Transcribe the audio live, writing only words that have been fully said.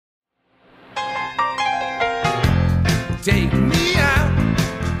Take me out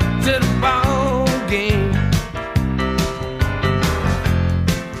to the ball game.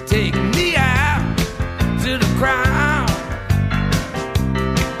 Take me out to the crowd.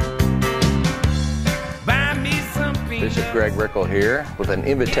 Buy me something. Bishop Greg Rickle here with an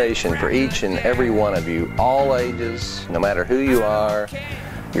invitation for each and every one of you, all ages, no matter who you are,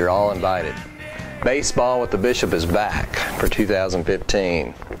 you're all invited. Baseball with the Bishop is back for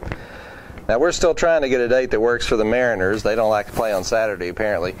 2015. Now, we're still trying to get a date that works for the Mariners. They don't like to play on Saturday,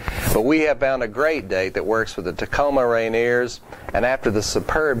 apparently. But we have found a great date that works for the Tacoma Rainiers. And after the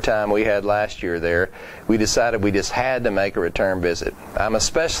superb time we had last year there, we decided we just had to make a return visit. I'm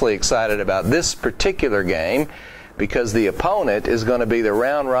especially excited about this particular game because the opponent is going to be the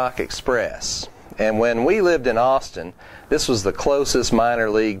Round Rock Express. And when we lived in Austin, this was the closest minor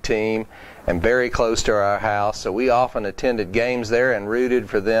league team and very close to our house, so we often attended games there and rooted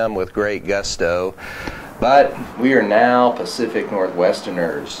for them with great gusto. But we are now Pacific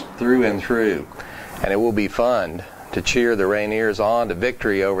Northwesterners through and through, and it will be fun to cheer the Rainiers on to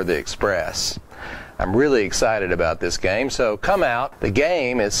victory over the Express. I'm really excited about this game, so come out. The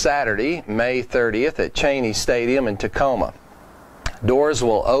game is Saturday, May 30th at Cheney Stadium in Tacoma. Doors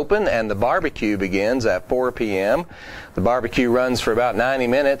will open and the barbecue begins at 4 p.m. The barbecue runs for about 90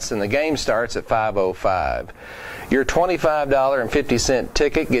 minutes and the game starts at 5:05. Your $25.50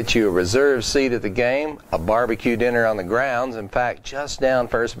 ticket gets you a reserved seat at the game, a barbecue dinner on the grounds, in fact, just down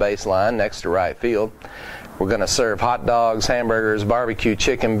first base line next to right field. We're going to serve hot dogs, hamburgers, barbecue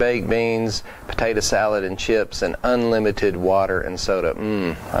chicken, baked beans, potato salad and chips, and unlimited water and soda.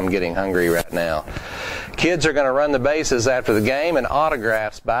 I'm getting hungry right now. Kids are going to run the bases after the game, and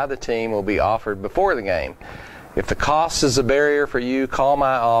autographs by the team will be offered before the game. If the cost is a barrier for you, call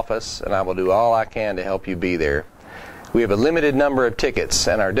my office, and I will do all I can to help you be there. We have a limited number of tickets,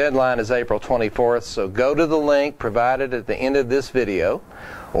 and our deadline is April 24th, so go to the link provided at the end of this video,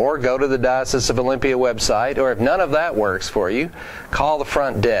 or go to the Diocese of Olympia website, or if none of that works for you, call the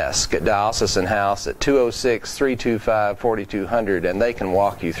front desk at Diocesan House at 206-325-4200, and they can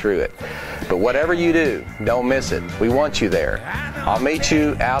walk you through it. But whatever you do, don't miss it. We want you there. I'll meet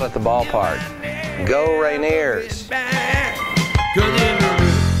you out at the ballpark. Go Rainiers!